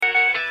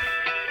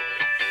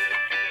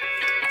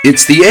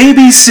It's the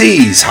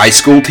ABCs High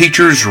School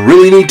Teachers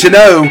Really Need to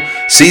Know,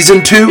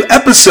 Season 2,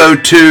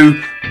 Episode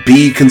 2,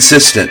 Be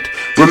Consistent.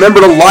 Remember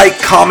to like,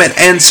 comment,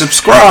 and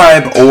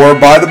subscribe, or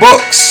buy the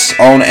books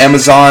on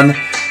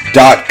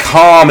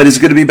Amazon.com. It is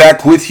good to be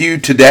back with you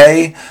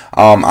today.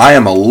 I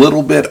am a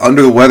little bit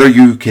under the weather.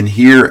 You can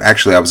hear,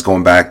 actually I was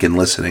going back and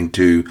listening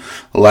to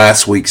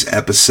last week's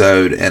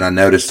episode, and I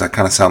noticed I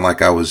kind of sound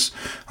like I was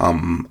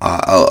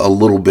a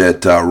little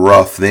bit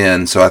rough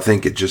then, so I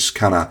think it just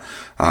kind of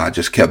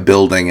just kept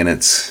building, and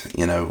it's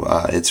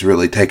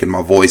really taken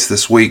my voice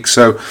this week.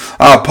 So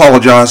I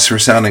apologize for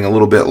sounding a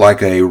little bit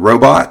like a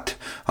robot.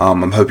 I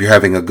hope you're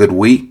having a good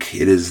week.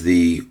 It is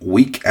the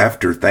week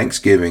after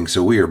Thanksgiving,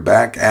 so we are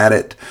back at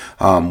it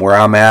where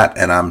I'm at,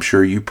 and I'm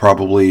sure you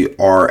probably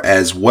are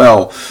as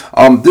well.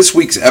 This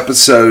week's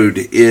episode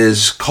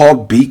is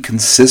called Be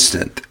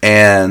Consistent,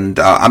 and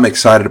I'm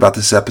excited about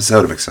this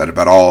episode. I'm excited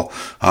about all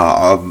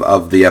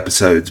of the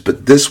episodes,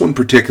 but this one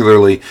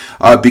particularly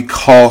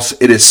because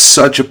it is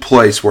such a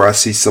place where I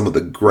see some of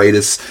the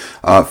greatest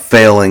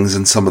failings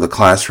in some of the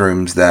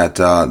classrooms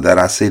that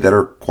I see that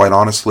are quite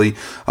honestly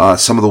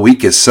some of the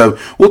weakest. So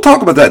we'll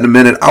talk about that in a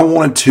minute. I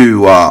wanted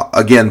to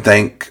again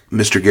thank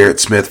Mr. Garrett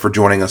Smith for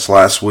joining us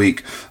last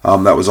week.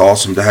 That was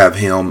awesome to have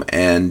him,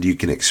 and you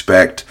can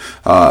expect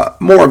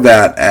more of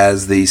that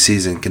as the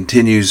season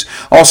continues.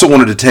 Also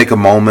wanted to take a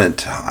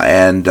moment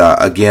and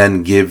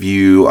again give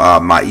you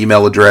my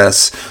email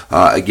address.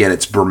 Again,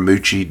 it's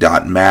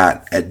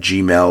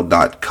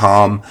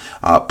bermucci.matt@gmail.com.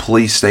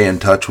 Please stay in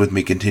touch with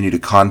me. Continue to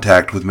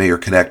contact with me or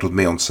connect with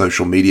me on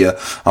social media.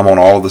 I'm on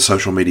all of the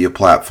social media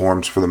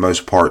platforms for the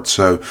most part,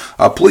 so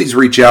please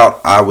reach out.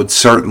 I would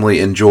certainly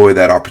enjoy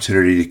that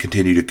opportunity to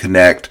continue to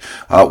connect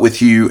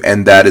with you,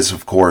 and that is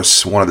of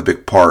course one of the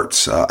big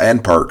parts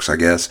and perks, I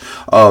guess,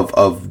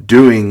 of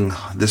doing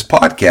this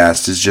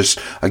podcast is just,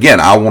 again,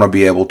 I want to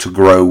be able to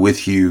grow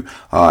with you,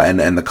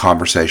 and the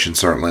conversation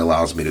certainly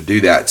allows me to do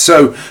that.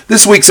 So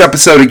this week's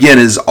episode again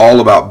is all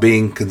about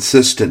being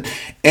consistent,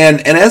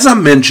 and as I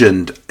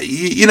mentioned,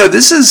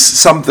 this is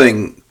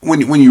something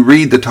when you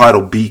read the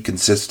title Be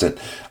Consistent,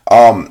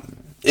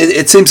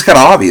 it seems kind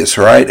of obvious,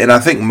 right? And I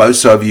think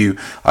most of you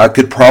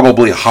could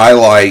probably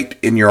highlight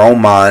in your own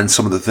mind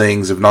some of the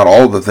things, if not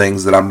all of the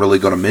things that I'm really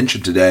going to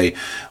mention today.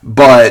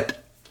 But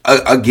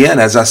again,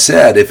 as I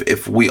said,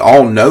 if we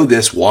all know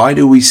this, why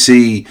do we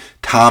see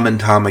time and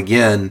time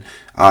again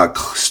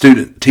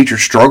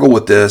teachers struggle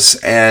with this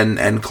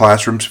and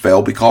classrooms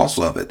fail because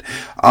of it?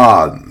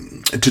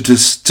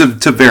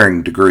 To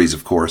varying degrees,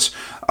 of course.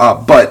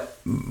 But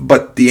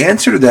the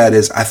answer to that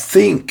is, I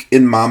think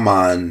in my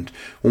mind,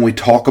 when we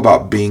talk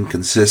about being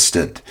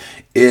consistent,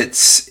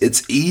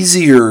 it's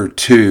easier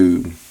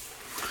to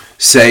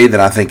say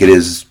than I think it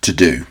is to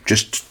do.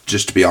 Just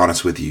to be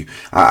honest with you,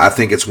 I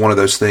think it's one of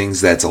those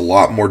things that's a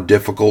lot more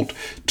difficult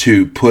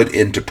to put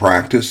into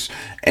practice,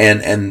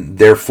 and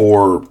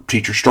therefore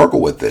teachers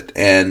struggle with it.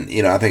 And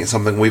I think it's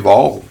something we've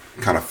all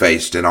kind of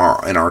faced in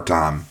our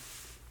time.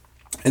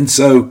 And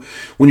so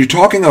when you're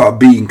talking about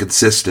being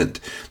consistent,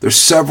 there's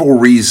several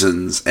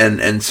reasons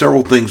and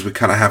several things we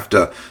kind of have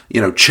to,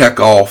 check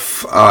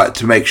off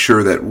to make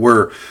sure that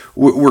we're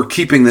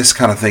keeping this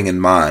kind of thing in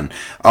mind.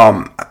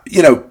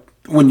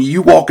 When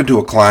you walk into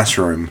a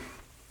classroom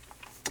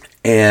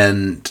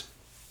and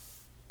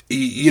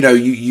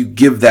you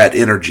give that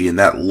energy and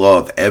that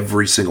love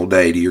every single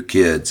day to your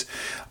kids,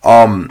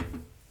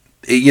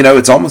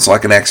 it's almost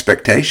like an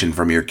expectation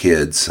from your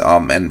kids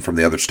and from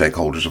the other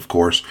stakeholders, of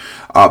course.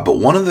 But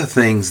one of the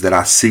things that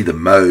I see the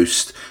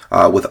most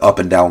with up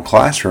and down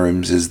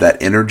classrooms is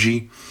that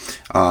energy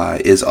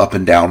is up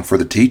and down for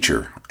the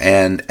teacher.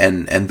 And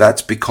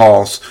that's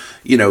because,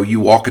 you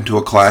walk into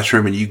a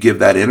classroom and you give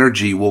that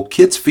energy. Well,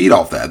 kids feed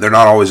off that. They're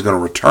not always going to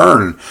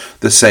return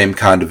the same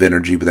kind of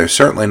energy, but they're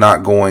certainly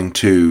not going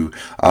to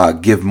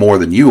give more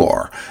than you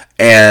are.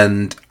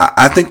 And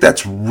I think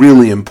that's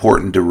really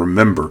important to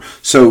remember.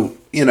 So,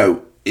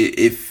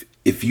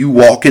 if you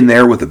walk in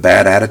there with a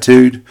bad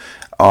attitude,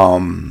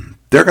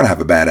 they're going to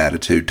have a bad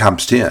attitude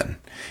times 10.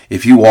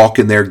 If you walk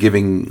in there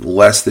giving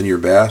less than your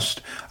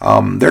best,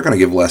 they're going to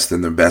give less than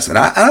their best. And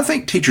I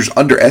think teachers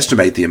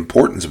underestimate the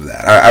importance of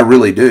that. I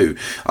really do.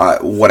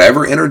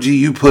 Whatever energy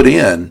you put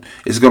in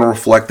is going to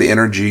reflect the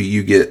energy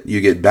you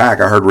get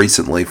back. I heard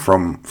recently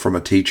from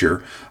a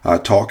teacher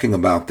talking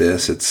about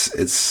this.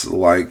 It's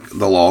like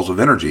the laws of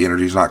energy.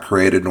 Energy is not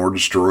created nor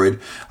destroyed.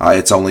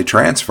 It's only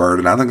transferred.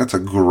 And I think that's a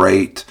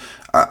great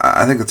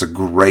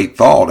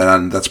thought,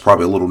 and that's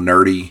probably a little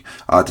nerdy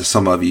to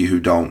some of you who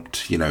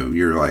don't,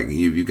 you're like,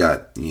 you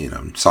got,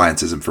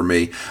 science isn't for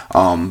me,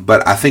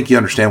 but I think you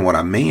understand what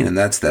I mean, and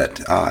that's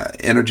that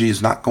energy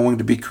is not going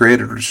to be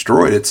created or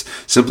destroyed. It's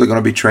simply going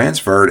to be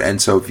transferred,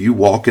 and so if you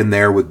walk in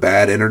there with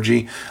bad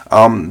energy,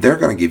 they're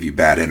going to give you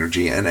bad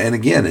energy, and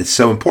again, it's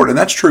so important, and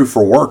that's true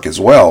for work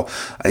as well.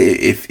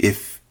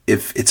 If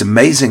it's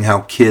amazing how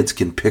kids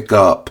can pick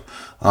up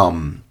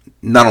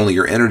not only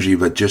your energy,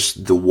 but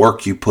just the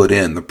work you put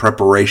in, the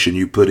preparation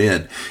you put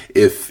in.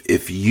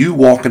 If you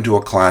walk into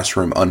a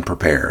classroom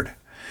unprepared,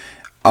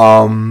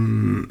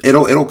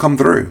 it'll come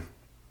through.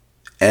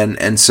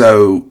 And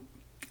so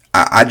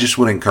I just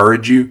would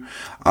encourage you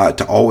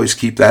to always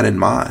keep that in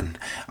mind.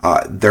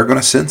 They're going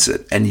to sense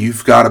it, and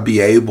you've got to be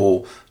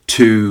able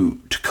to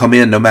come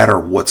in no matter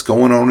what's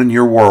going on in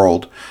your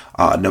world,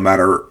 no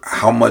matter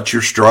how much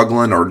you're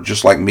struggling, or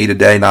just like me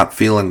today, not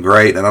feeling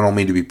great. And I don't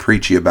mean to be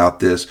preachy about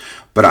this,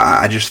 but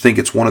I just think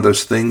it's one of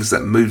those things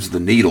that moves the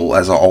needle,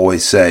 as I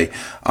always say.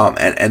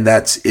 And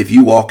that's if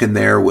you walk in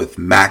there with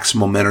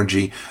maximum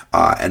energy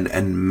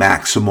and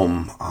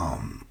maximum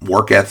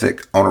work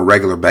ethic on a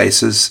regular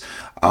basis,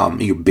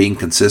 you're being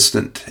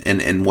consistent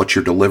in what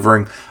you're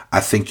delivering. I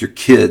think your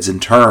kids, in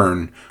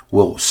turn,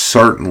 will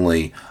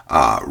certainly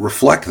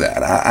reflect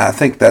that. I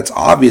think that's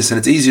obvious, and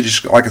it's easy,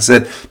 just like I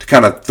said, to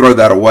kind of throw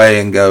that away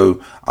and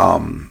go,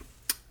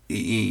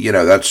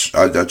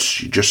 that's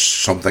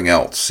just something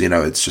else.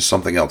 It's just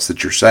something else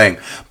that you're saying.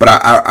 But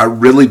I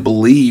really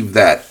believe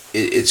that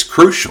it's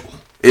crucial.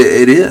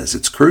 It is.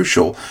 It's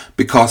crucial,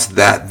 because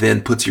that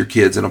then puts your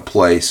kids in a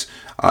place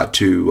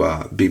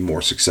to be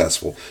more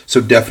successful.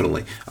 So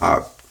definitely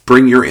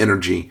bring your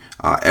energy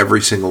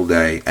every single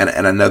day.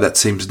 And I know that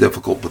seems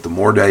difficult, but the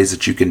more days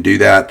that you can do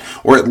that,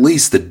 or at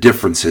least the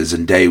differences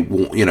in day,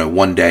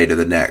 one day to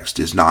the next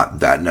is not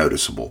that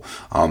noticeable.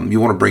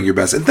 You want to bring your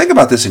best. And think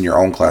about this in your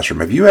own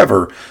classroom. Have you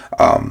ever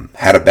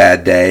had a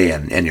bad day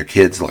and your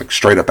kids like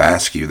straight up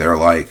ask you, they're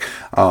like,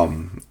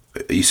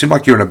 you seem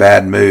like you're in a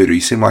bad mood, or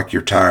you seem like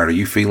you're tired, are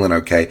you feeling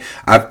okay?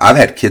 I've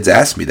had kids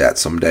ask me that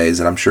some days,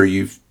 and I'm sure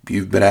you've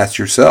been asked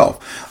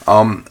yourself.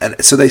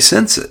 And so they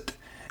sense it.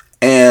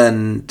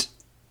 And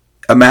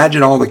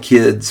imagine all the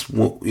kids,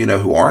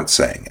 who aren't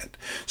saying it.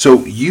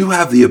 So you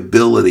have the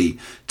ability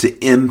to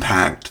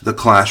impact the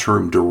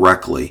classroom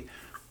directly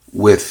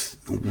with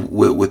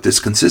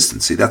this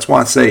consistency. That's why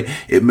I say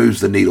it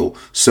moves the needle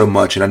so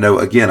much. And I know,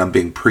 again, I'm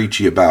being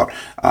preachy about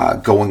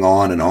going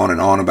on and on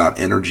and on about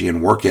energy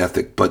and work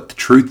ethic. But the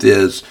truth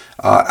is,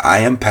 I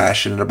am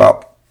passionate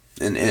about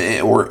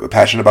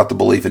the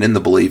belief, and in the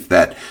belief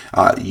that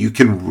you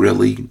can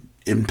really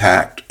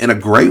impact in a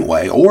great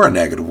way or a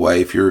negative way.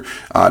 If you're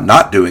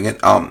not doing it,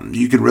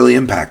 you can really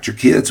impact your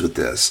kids with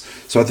this.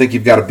 So I think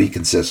you've got to be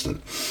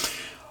consistent.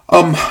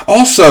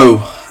 Also,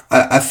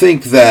 I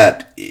think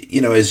that,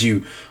 as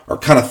you are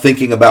kind of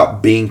thinking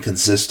about being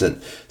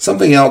consistent,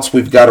 something else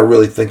we've got to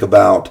really think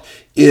about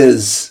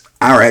is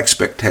our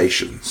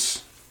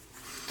expectations.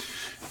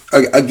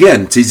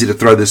 Again, it's easy to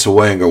throw this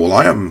away and go, well,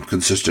 I am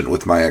consistent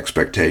with my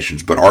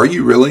expectations, but are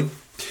you really?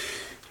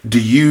 Do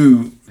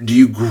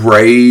you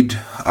grade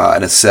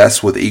and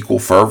assess with equal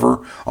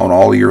fervor on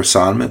all your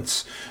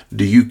assignments?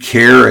 Do you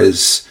care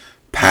as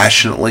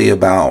passionately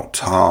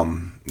about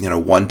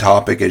one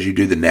topic as you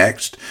do the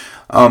next?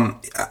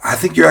 I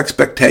think your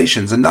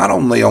expectations, and not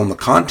only on the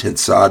content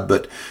side,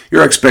 but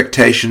your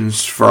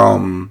expectations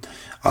from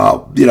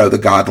the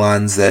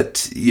guidelines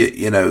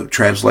that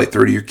translate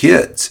through to your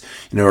kids.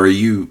 Are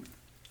you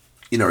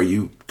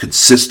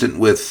consistent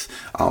with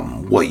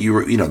what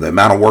the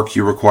amount of work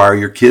you require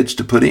your kids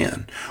to put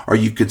in? Are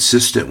you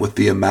consistent with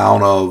the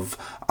amount of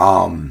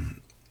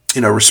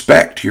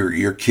respect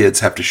your kids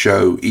have to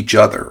show each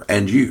other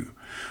and you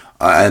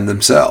and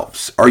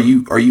themselves? Are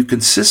you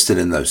consistent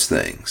in those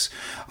things?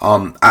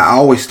 I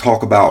always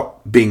talk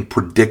about being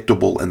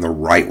predictable in the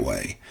right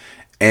way.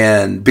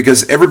 And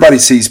because everybody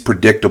sees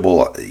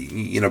predictable,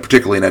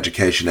 particularly in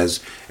education,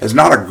 as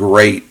not a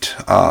great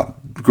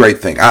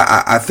thing.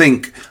 I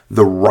think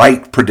the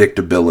right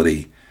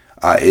predictability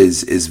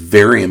is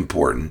very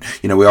important.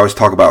 We always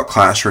talk about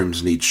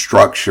classrooms need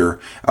structure,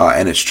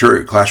 and it's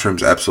true.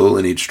 Classrooms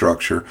absolutely need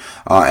structure,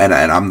 and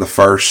I'm the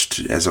first,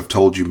 as I've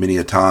told you many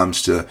a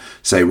times, to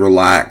say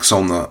relax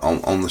on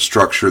the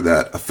structure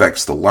that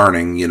affects the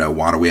learning.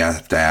 Why do we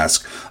have to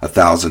ask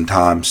 1,000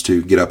 times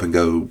to get up and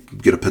go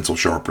get a pencil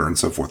sharpener and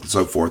so forth and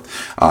so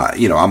forth?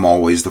 I'm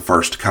always the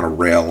first to kind of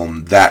rail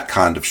on that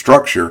kind of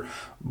structure,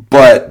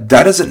 but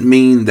that doesn't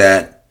mean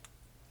that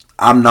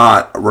I'm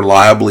not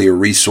reliably a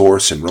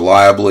resource and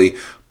reliably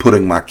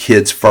putting my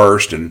kids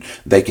first, and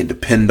they can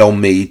depend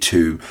on me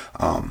to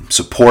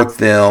support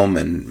them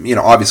and,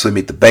 obviously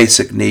meet the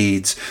basic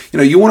needs.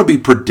 You want to be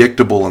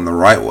predictable in the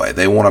right way.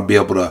 They want to be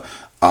able to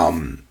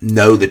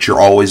know that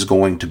you're always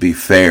going to be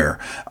fair.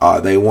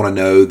 They want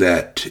to know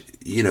that,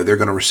 they're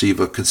going to receive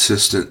a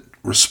consistent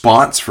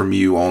response from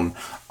you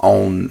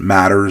on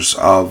matters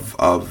of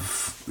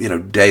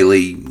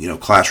daily,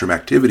 classroom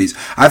activities.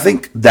 I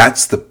think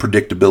that's the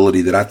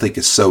predictability that I think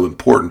is so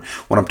important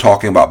when I'm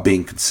talking about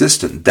being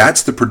consistent.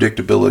 That's the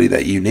predictability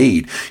that you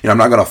need. I'm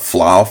not going to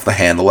fly off the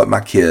handle at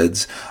my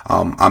kids.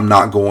 I'm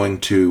not going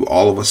to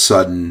all of a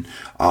sudden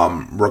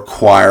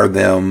require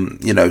them,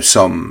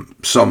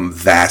 some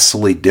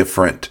vastly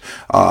different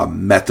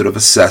method of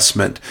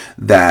assessment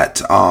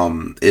that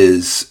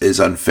is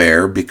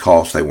unfair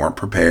because they weren't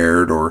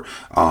prepared, or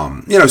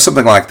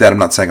something like that. I'm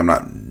not saying I'm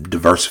not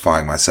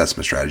diversifying my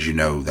assessment strategy.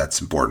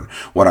 That's important.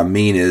 What I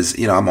mean is,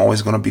 I'm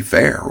always going to be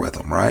fair with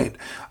them, right?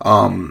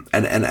 And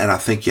I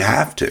think you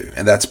have to,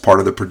 and that's part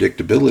of the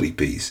predictability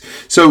piece.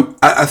 So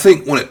I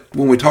think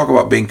when we talk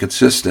about being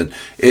consistent,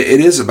 it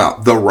is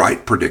about the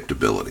right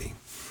predictability.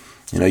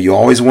 You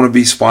always want to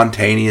be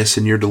spontaneous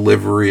in your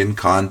delivery and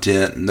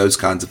content and those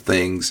kinds of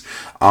things.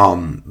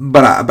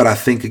 But I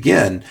think,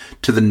 again,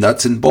 to the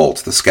nuts and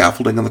bolts, the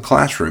scaffolding in the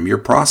classroom, your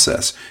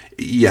process,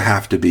 you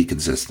have to be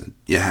consistent.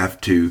 You have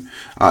to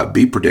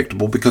be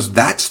predictable, because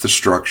that's the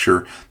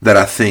structure that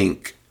I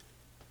think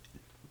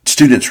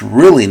students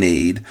really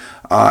need.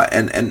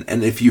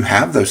 And if you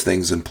have those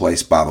things in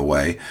place, by the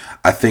way,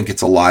 I think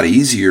it's a lot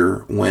easier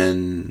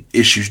when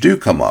issues do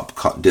come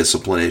up,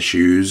 discipline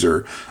issues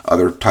or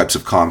other types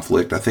of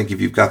conflict. I think if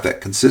you've got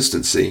that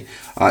consistency,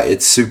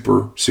 it's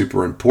super,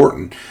 super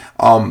important.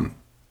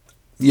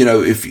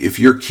 If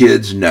your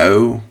kids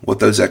know what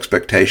those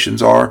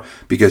expectations are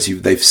because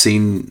they've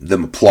seen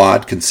them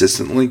applied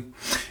consistently,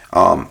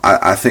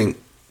 I think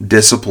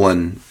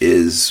discipline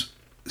is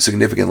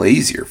significantly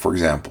easier, for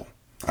example.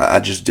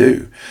 I just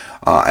do.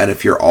 And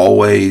if you're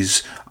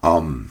always,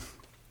 doing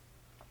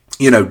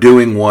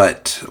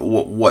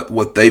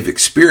what they've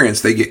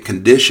experienced, they get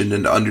conditioned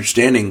into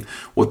understanding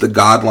what the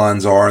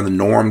guidelines are and the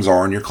norms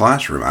are in your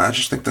classroom. I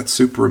just think that's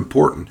super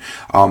important.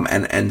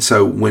 And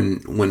so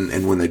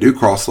when they do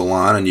cross the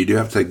line and you do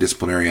have to take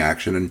disciplinary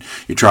action and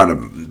you're trying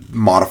to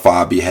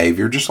modify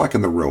behavior, just like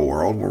in the real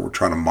world where we're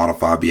trying to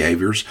modify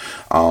behaviors,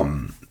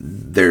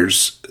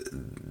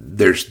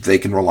 they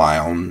can rely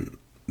on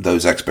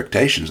those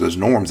expectations, those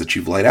norms that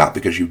you've laid out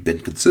because you've been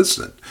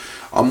consistent,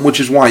 which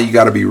is why you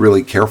got to be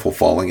really careful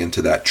falling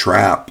into that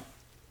trap,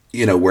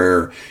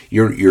 where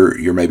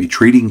you're maybe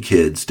treating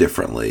kids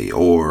differently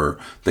or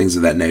things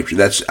of that nature.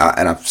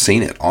 And I've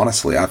seen it,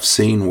 honestly. I've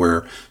seen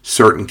where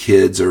certain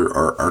kids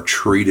are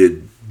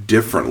treated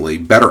differently,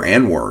 better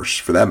and worse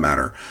for that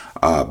matter,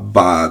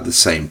 by the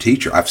same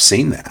teacher. I've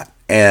seen that.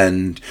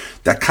 And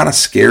that kind of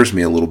scares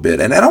me a little bit.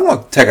 And I don't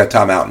want to take a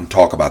time out and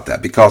talk about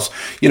that because,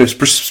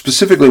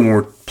 specifically when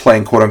we're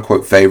playing quote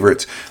unquote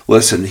favorites,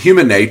 listen,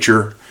 human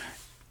nature,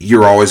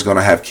 you're always going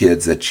to have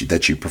kids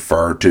that you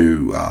prefer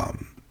to,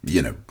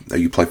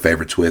 you play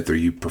favorites with, or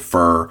you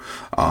prefer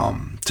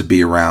to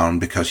be around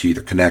because you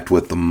either connect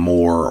with them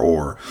more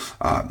or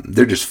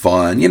they're just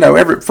fun,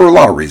 for a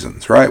lot of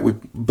reasons, right?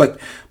 But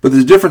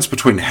there's a difference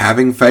between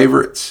having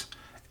favorites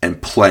and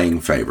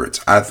playing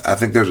favorites. I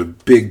think there's a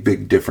big,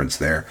 big difference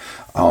there.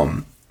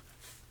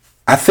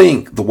 I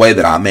think the way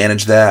that I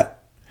manage that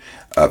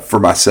for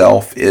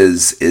myself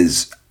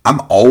is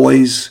I'm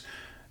always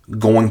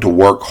going to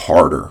work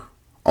harder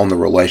on the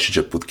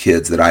relationship with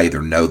kids that I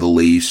either know the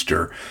least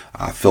or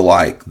I feel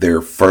like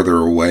they're further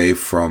away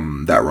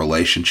from that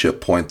relationship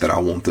point that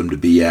I want them to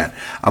be at.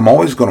 I'm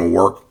always going to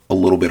work a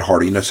little bit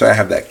harder. So I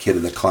have that kid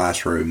in the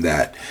classroom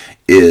that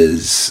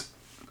is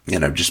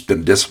just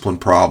been a discipline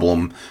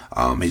problem.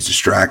 He's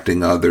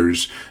distracting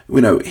others.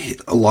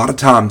 A lot of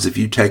times if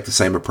you take the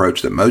same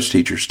approach that most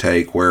teachers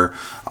take where,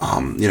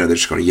 they're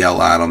just going to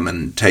yell at them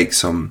and take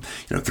some,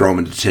 throw them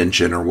in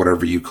detention or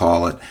whatever you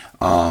call it,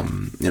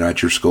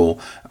 at your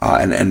school.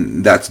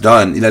 And that's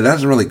done, that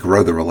doesn't really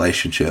grow the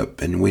relationship.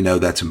 And we know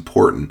that's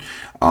important.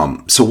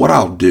 So what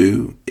I'll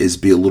do is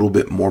be a little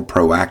bit more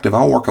proactive.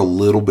 I'll work a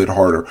little bit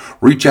harder,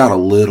 reach out a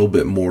little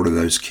bit more to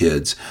those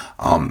kids.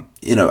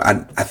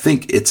 I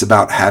think it's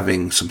about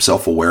having some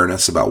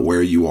self-awareness about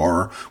where you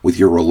are with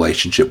your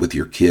relationship with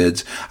your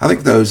kids. I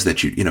think those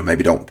that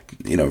maybe don't,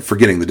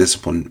 forgetting the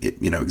discipline,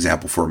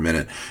 example for a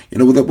minute,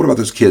 what about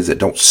those kids that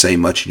don't say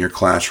much in your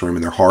classroom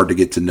and they're hard to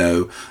get to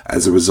know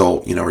as a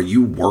result? Are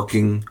you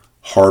working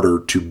harder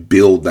to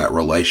build that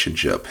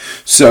relationship?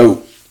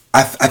 So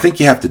I think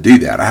you have to do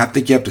that. I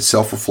think you have to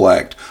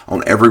self-reflect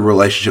on every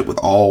relationship with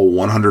all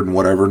 100 and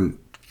whatever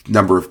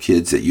number of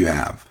kids that you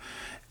have.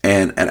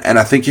 And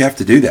I think you have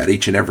to do that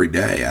each and every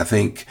day. I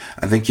think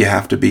you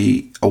have to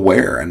be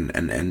aware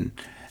and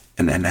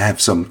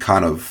have some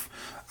kind of,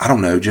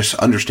 just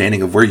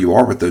understanding of where you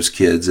are with those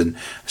kids. And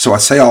so I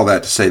say all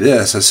that to say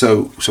this.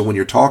 So when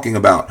you're talking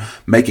about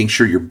making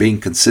sure you're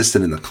being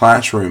consistent in the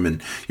classroom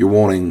and you're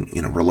wanting,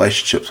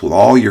 relationships with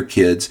all your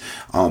kids,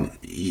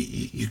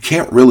 you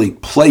can't really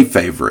play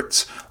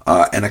favorites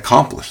and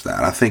accomplish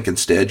that. I think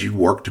instead you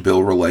work to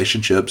build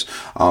relationships.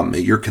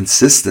 You're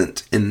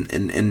consistent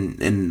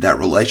in that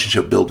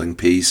relationship building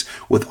piece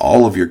with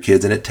all of your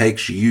kids, and it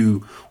takes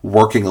you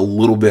working a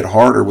little bit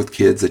harder with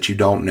kids that you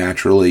don't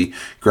naturally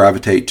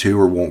gravitate to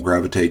or won't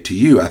gravitate to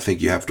you. I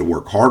think you have to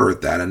work harder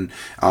at that. And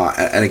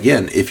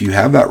again, if you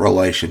have that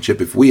relationship,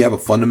 if we have a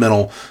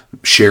fundamental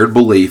shared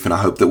belief, and I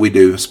hope that we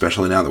do,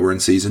 especially now that we're in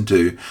season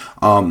 2,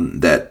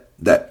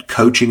 that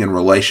coaching and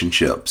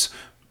relationships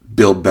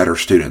build better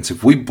students.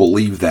 If we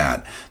believe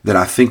that, then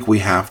I think we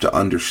have to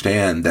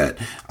understand that,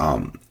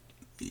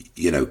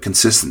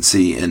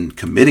 consistency in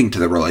committing to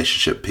the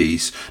relationship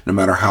piece, no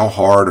matter how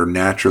hard or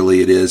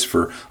naturally it is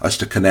for us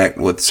to connect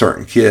with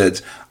certain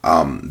kids,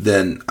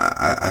 then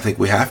I think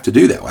we have to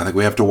do that. I think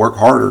we have to work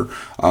harder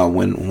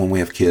when we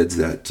have kids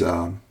that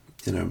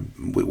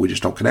we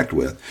just don't connect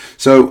with.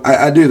 So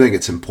I do think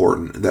it's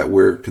important that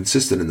we're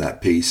consistent in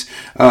that piece.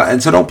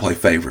 And so don't play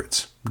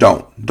favorites.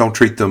 Don't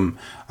treat them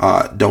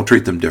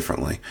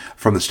differently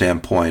from the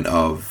standpoint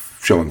of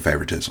showing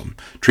favoritism.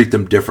 Treat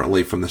them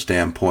differently from the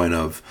standpoint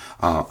of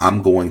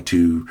I'm going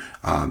to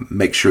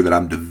make sure that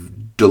I'm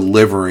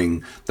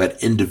delivering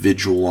that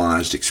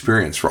individualized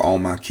experience for all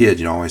my kids.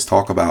 I always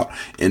talk about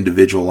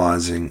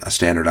individualizing a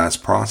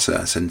standardized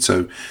process. And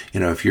so,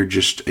 if you're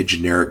just a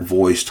generic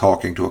voice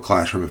talking to a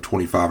classroom of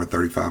 25 or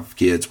 35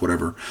 kids,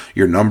 whatever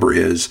your number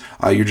is,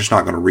 you're just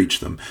not going to reach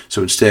them.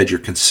 So instead, you're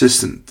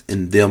consistent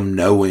in them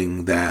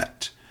knowing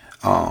that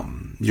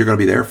you're going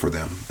to be there for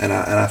them. And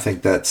I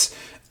think that's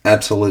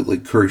absolutely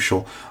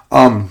crucial.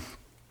 And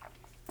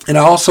I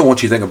also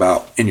want you to think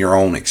about, in your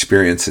own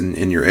experience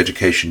in your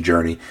education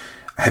journey,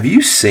 have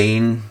you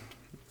seen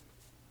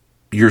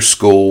your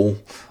school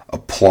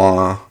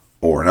apply,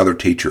 or another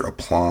teacher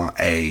apply,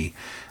 a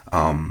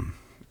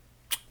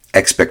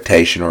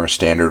expectation or a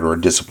standard or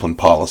a discipline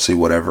policy,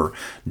 whatever,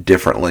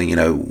 differently?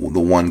 The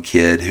one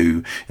kid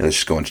who, let's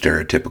just go in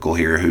stereotypical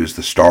here, who's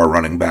the star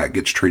running back,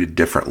 gets treated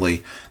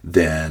differently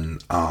than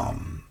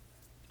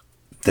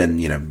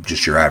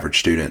just your average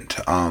student.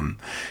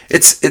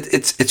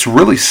 It's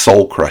really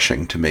soul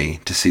crushing to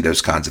me to see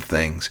those kinds of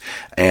things.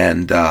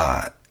 And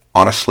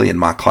honestly, in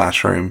my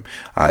classroom,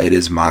 it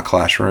is my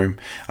classroom.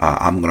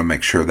 I'm going to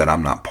make sure that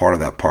I'm not part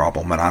of that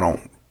problem, and I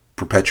don't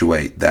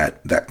perpetuate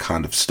that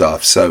kind of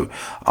stuff. So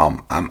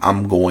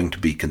I'm going to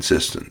be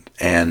consistent,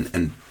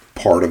 and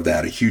part of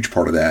that, a huge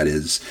part of that,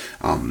 is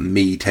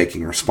me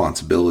taking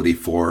responsibility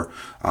for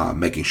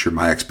making sure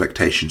my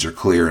expectations are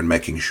clear and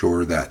making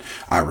sure that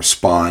I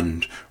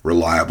respond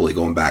reliably,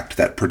 going back to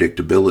that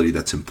predictability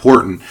that's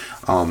important,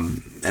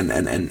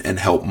 and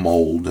help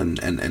mold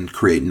and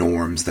create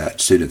norms that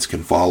students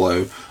can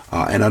follow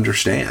and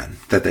understand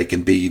that they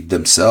can be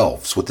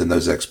themselves within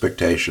those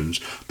expectations.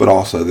 But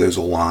also there's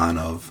a line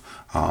of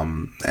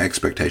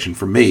expectation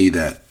for me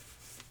that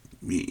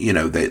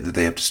that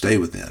they have to stay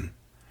within.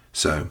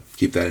 So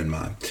keep that in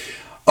mind.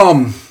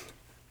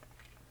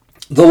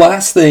 The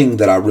last thing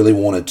that I really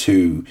wanted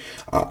to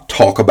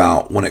talk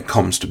about when it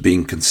comes to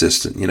being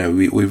consistent,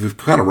 we've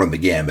kind of run the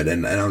gamut,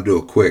 and I'll do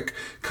a quick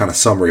kind of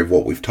summary of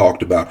what we've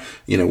talked about.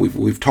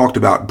 We've talked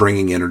about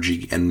bringing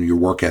energy and your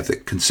work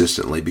ethic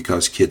consistently,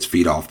 because kids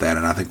feed off that,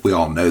 and I think we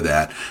all know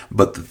that.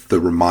 But the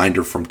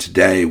reminder from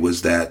today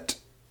was that,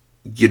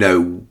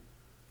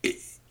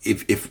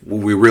 if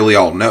we really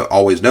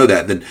always know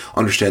that, then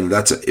understand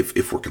that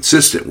if we're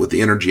consistent with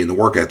the energy and the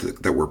work ethic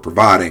that we're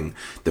providing,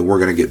 then we're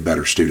going to get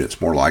better students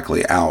more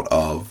likely out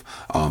of,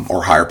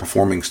 or higher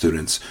performing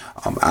students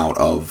out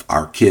of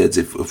our kids,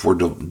 if we're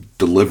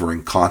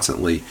delivering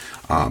constantly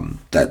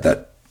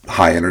that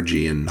high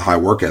energy and high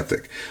work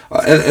ethic.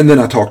 And then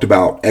I talked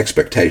about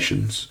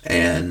expectations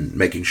and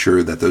making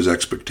sure that those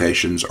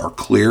expectations are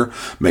clear,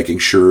 making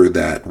sure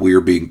that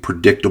we're being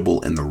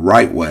predictable in the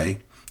right way.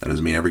 That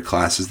doesn't mean every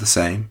class is the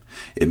same.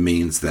 It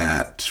means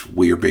that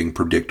we are being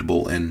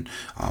predictable in,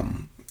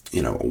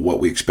 what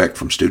we expect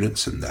from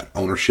students, and that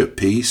ownership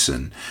piece,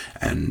 and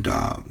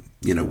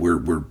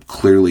we're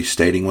clearly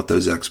stating what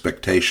those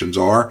expectations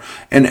are,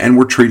 and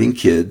we're treating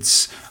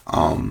kids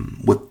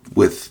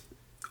with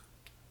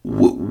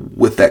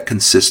that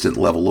consistent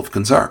level of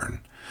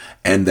concern.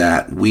 And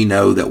that we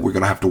know that we're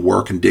going to have to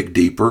work and dig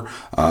deeper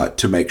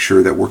to make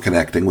sure that we're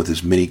connecting with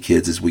as many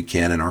kids as we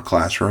can in our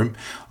classroom,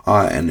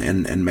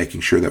 and making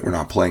sure that we're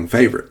not playing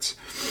favorites.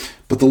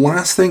 But the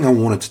last thing I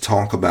wanted to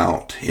talk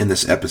about in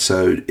this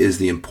episode is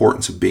the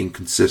importance of being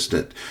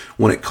consistent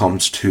when it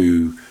comes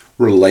to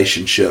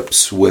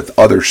relationships with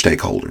other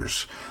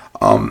stakeholders,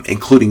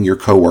 including your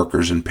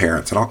coworkers and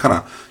parents. And I'll kind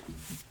of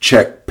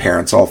check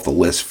parents off the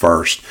list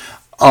first.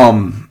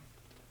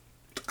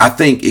 I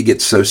think it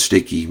gets so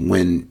sticky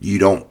when you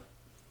don't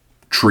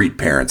treat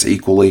parents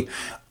equally.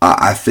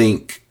 I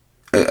think,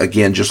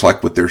 again, just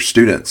like with their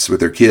students, with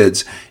their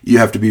kids, you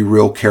have to be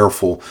real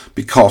careful,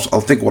 because I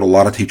think what a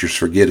lot of teachers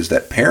forget is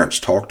that parents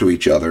talk to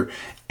each other,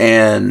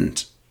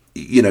 and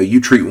you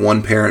treat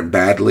one parent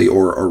badly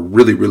or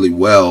really, really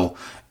well,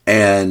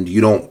 and you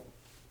don't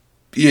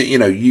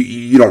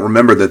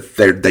remember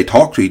that they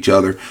talk to each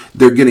other.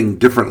 They're getting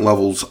different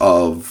levels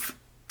of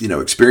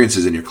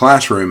experiences in your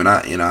classroom. And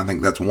I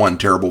think that's, one,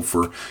 terrible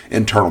for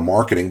internal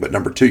marketing, but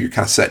number two, you're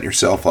kind of setting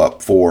yourself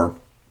up for,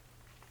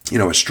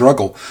 a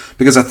struggle,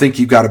 because I think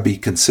you've got to be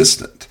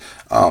consistent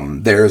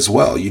there as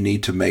well. You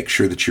need to make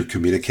sure that you're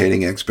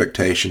communicating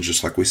expectations,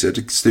 just like we said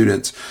to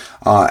students,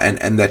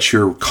 and that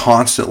you're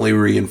constantly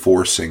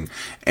reinforcing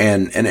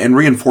and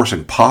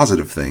reinforcing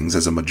positive things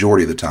as a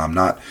majority of the time.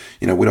 Not,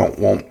 we don't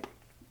want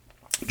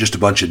just a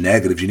bunch of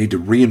negatives. You need to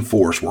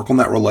reinforce, work on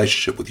that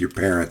relationship with your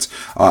parents.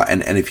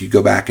 And if you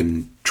go back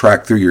and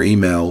track through your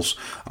emails,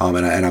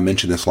 and I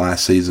mentioned this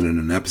last season in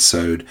an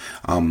episode,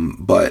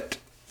 but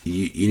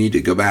you need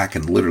to go back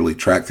and literally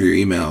track through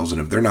your emails.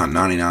 And if they're not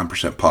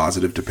 99%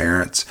 positive to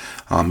parents,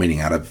 meaning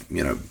out of,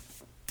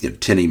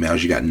 10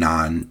 emails, you got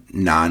nine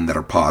that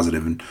are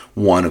positive, and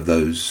one of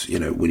those,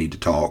 we need to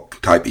talk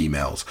type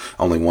emails,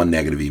 only one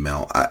negative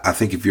email. I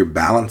think if your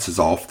balance is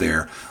off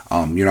there,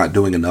 you're not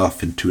doing enough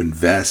to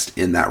invest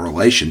in that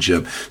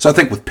relationship. So I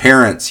think with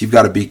parents, you've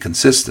got to be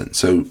consistent.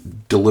 So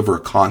deliver a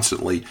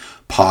constantly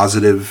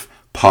positive,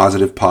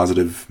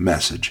 positive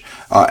message,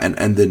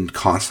 and then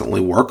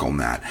constantly work on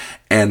that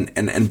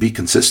and be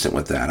consistent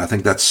with that. I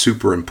think that's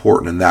super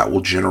important, and that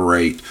will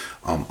generate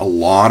a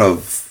lot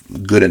of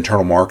good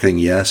internal marketing,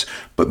 yes,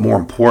 but more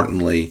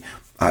importantly,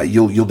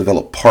 you'll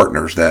develop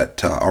partners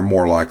that are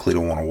more likely to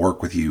want to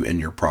work with you in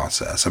your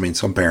process. I mean,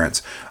 some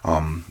parents,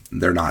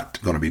 they're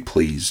not going to be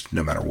pleased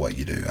no matter what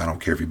you do. I don't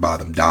care if you buy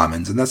them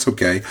diamonds, and that's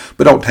okay.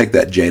 But don't take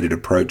that jaded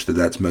approach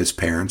that's most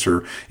parents,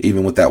 or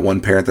even with that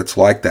one parent that's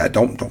like that.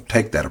 Don't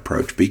take that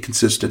approach. Be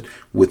consistent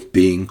with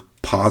being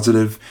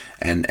positive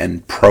and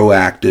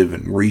proactive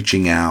and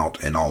reaching out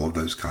and all of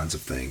those kinds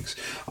of things.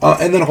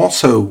 And then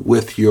also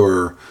with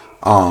your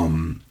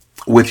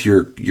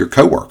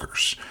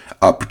coworkers.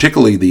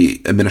 Particularly the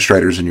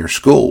administrators in your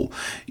school.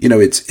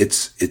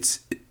 It's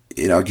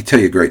I can tell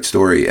you a great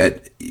story.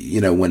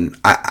 When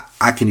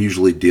I can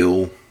usually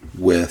deal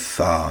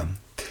with I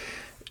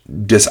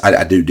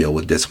do deal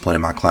with discipline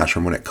in my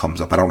classroom when it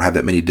comes up. I don't have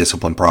that many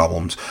discipline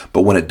problems,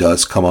 but when it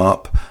does come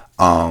up,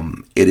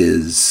 it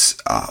is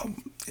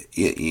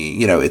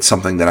it's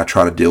something that I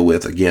try to deal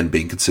with, again,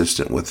 being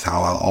consistent with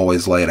how I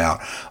always lay it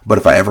out. But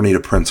if I ever need a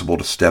principal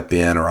to step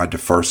in, or I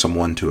defer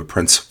someone to a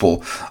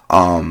principal,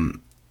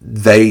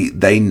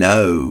 they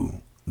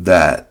know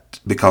that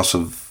because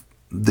of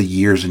the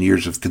years and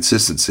years of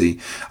consistency,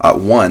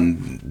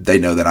 they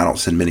know that I don't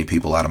send many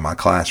people out of my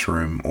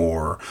classroom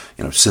or,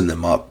 send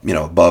them up,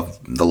 above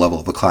the level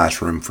of the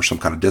classroom for some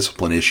kind of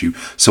discipline issue.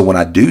 So when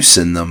I do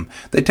send them,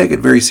 they take it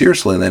very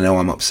seriously, and they know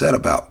I'm upset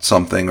about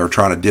something or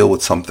trying to deal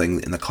with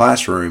something in the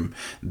classroom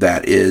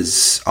that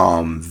is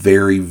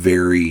very,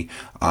 very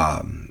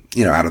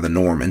out of the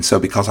norm. And so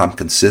because I'm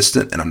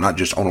consistent and I'm not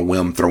just on a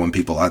whim throwing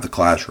people out of the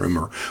classroom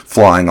or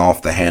flying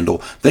off the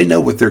handle, they know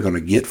what they're going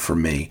to get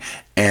from me.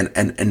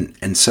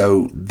 And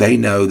so they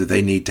know that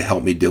they need to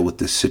help me deal with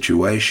this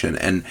situation,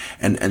 and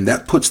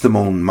that puts them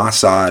on my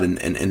side,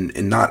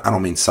 and not, I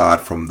don't mean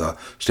side from the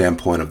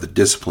standpoint of the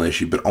discipline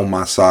issue, but on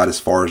my side as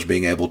far as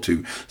being able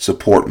to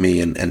support me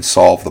and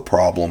solve the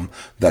problem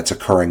that's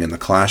occurring in the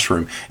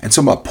classroom. And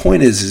so my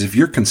point is if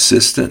you're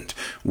consistent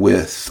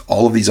with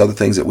all of these other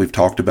things that we've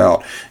talked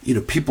about,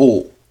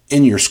 people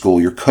in your school,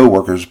 your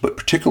coworkers, but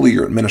particularly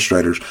your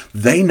administrators,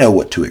 they know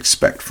what to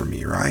expect from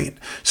you, right?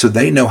 So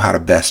they know how to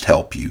best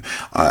help you.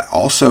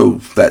 Also,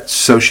 that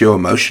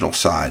socio-emotional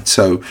side.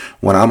 So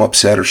when I'm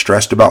upset or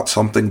stressed about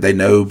something, they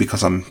know,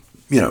 because I'm,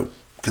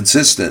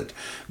 consistent,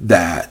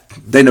 that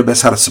they know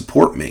best how to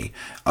support me.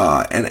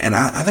 And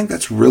I think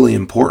that's really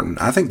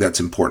important. I think that's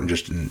important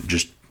just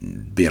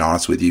being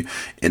honest with you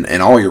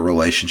in all your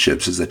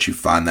relationships, is that you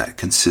find that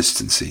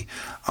consistency.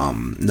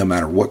 No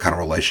matter what kind of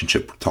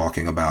relationship we're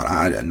talking about.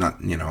 I'm not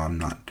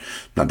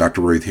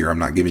Dr. Ruth here. I'm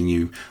not giving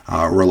you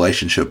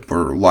relationship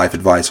or life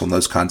advice on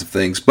those kinds of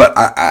things, but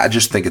I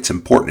just think it's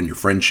important in your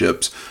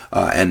friendships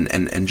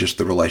and just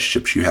the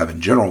relationships you have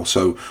in general.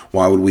 So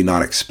why would we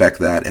not expect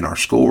that in our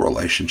school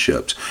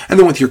relationships? And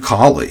then with your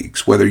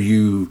colleagues, whether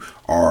you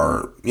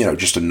are,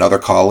 just another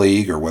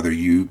colleague, or whether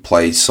you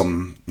play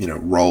some,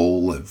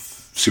 role of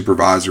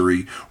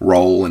supervisory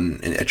role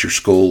at your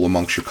school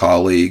amongst your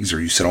colleagues,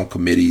 or you sit on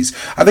committees,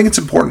 I think it's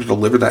important to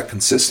deliver that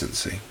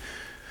consistency.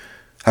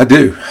 I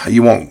do.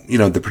 You want,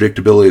 the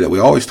predictability that we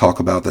always talk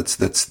about.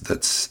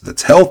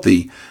 That's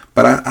healthy,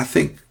 but I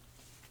think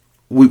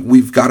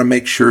we've got to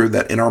make sure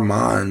that in our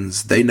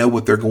minds they know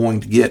what they're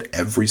going to get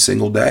every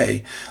single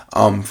day,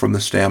 from the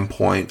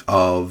standpoint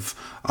of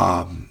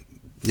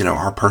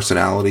our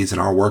personalities and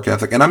our work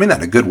ethic. And I mean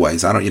that in good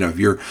ways. I don't, if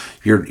you're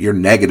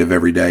negative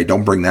every day,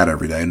 don't bring that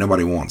every day.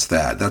 Nobody wants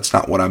that. That's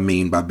not what I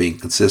mean by being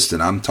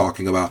consistent. I'm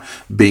talking about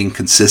being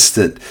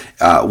consistent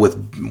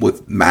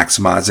with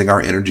maximizing our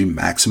energy,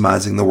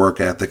 maximizing the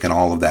work ethic and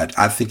all of that.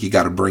 I think you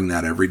got to bring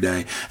that every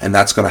day. And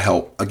that's going to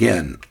help,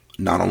 again,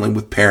 not only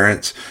with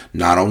parents,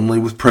 not only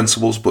with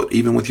principals, but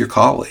even with your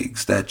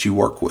colleagues that you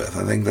work with.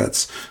 I think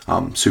that's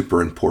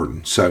super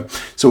important. So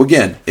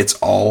again, it's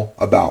all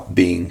about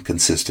being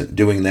consistent.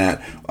 Doing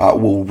that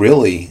will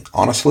really,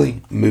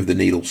 honestly, move the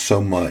needle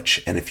so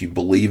much. And if you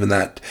believe in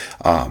that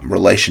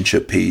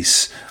relationship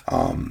piece,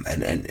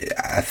 and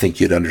I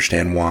think you'd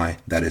understand why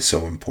that is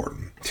so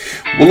important.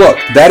 Well, look,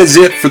 that is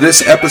it for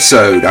this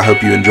episode. I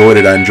hope you enjoyed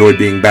it. I enjoyed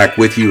being back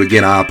with you.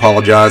 Again, I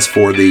apologize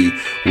for the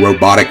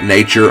robotic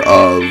nature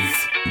of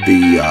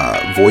the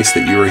voice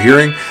that you are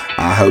hearing.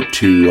 I hope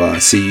to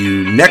see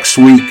you next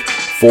week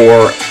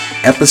for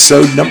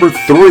episode number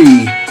 3.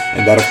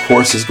 And that, of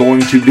course, is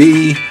going to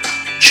be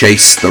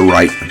Chase the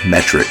Right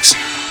Metrics.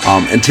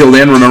 Until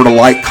then, remember to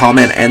like,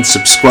 comment, and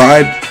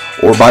subscribe,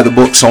 or buy the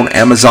books on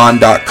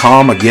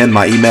Amazon.com. Again,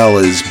 my email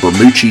is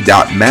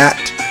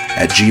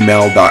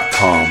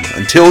bermucci.matt@gmail.com.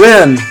 Until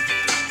then,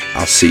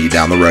 I'll see you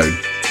down the road.